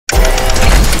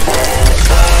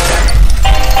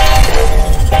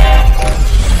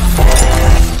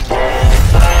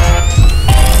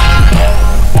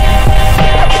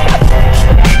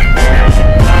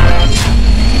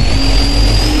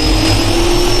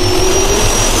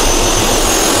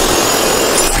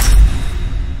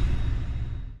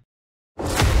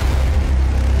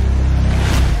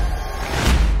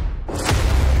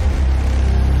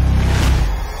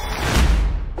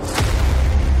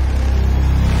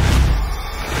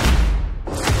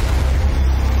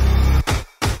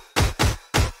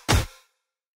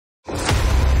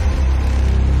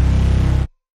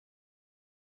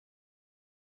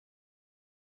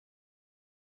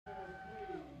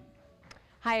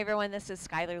Hi everyone, this is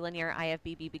Skylar Lanier,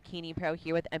 IFBB Bikini Pro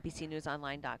here with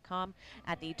NBCNewsOnline.com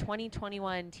at the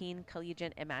 2021 Teen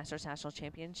Collegiate and Masters National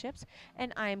Championships,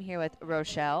 and I'm here with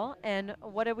Rochelle. And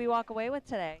what did we walk away with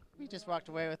today? We just walked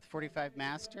away with 45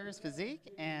 Masters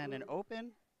Physique and an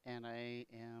Open, and I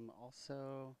am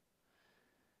also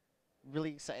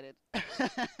really excited.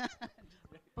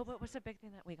 But what's the big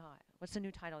thing that we got? What's the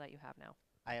new title that you have now?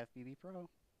 IFBB Pro.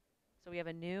 So we have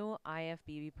a new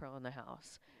IFBB Pro in the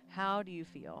house. How do you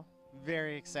feel?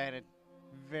 Very excited.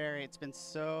 It's been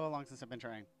so long since I've been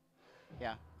trying.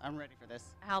 Yeah, I'm ready for this.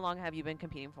 How long have you been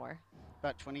competing for?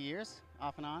 About 20 years,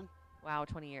 off and on. Wow,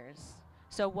 20 years.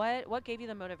 So what gave you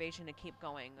the motivation to keep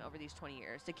going over these 20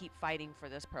 years, to keep fighting for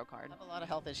this pro card? I have a lot of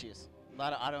health issues, a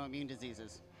lot of autoimmune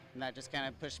diseases, and that just kind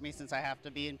of pushed me. Since I have to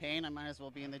be in pain, I might as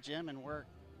well be in the gym and work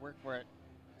for it.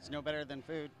 It's no better than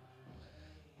food.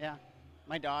 Yeah,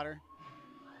 my daughter.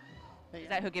 Is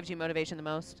that who gives you motivation the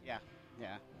most? Yeah,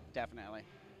 definitely.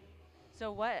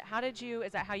 So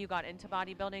is that how you got into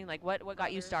bodybuilding? Like what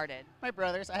got you started? My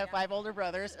brothers. I have 5 older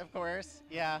brothers, of course.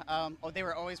 Yeah. They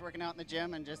were always working out in the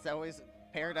gym and just always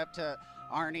paired up to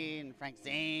Arnie and Frank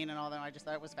Zane and all that. I just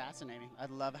thought it was fascinating. I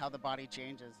love how the body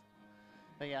changes.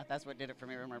 But yeah, that's what did it for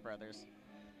me with my brothers.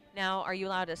 Now, are you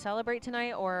allowed to celebrate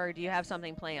tonight, or do you have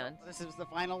something planned? This is the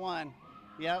final one.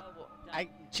 Yep.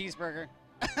 Cheeseburger.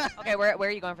 Okay, where are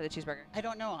you going for the cheeseburger? I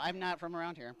don't know. I'm not from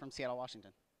around here. I'm from Seattle,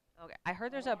 Washington. Okay, I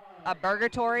heard there's a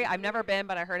Burgatory. I've never been,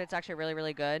 but I heard it's actually really,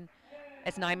 really good.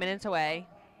 It's 9 minutes away.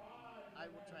 I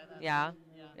will try that. Yeah.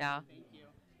 Thank you.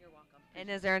 You're welcome.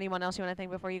 And is there anyone else you want to thank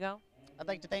before you go? I'd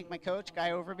like to thank my coach, Guy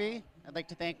Overby. I'd like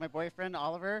to thank my boyfriend,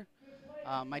 Oliver.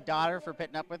 My daughter for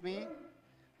putting up with me.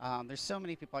 There's so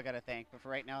many people I got to thank, but for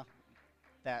right now,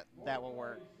 that will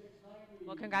work.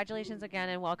 Well, congratulations again,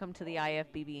 and welcome to the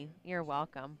IFBB. You're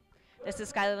welcome. This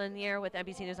is Skylar Lanier with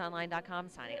NBCNewsOnline.com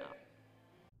signing off.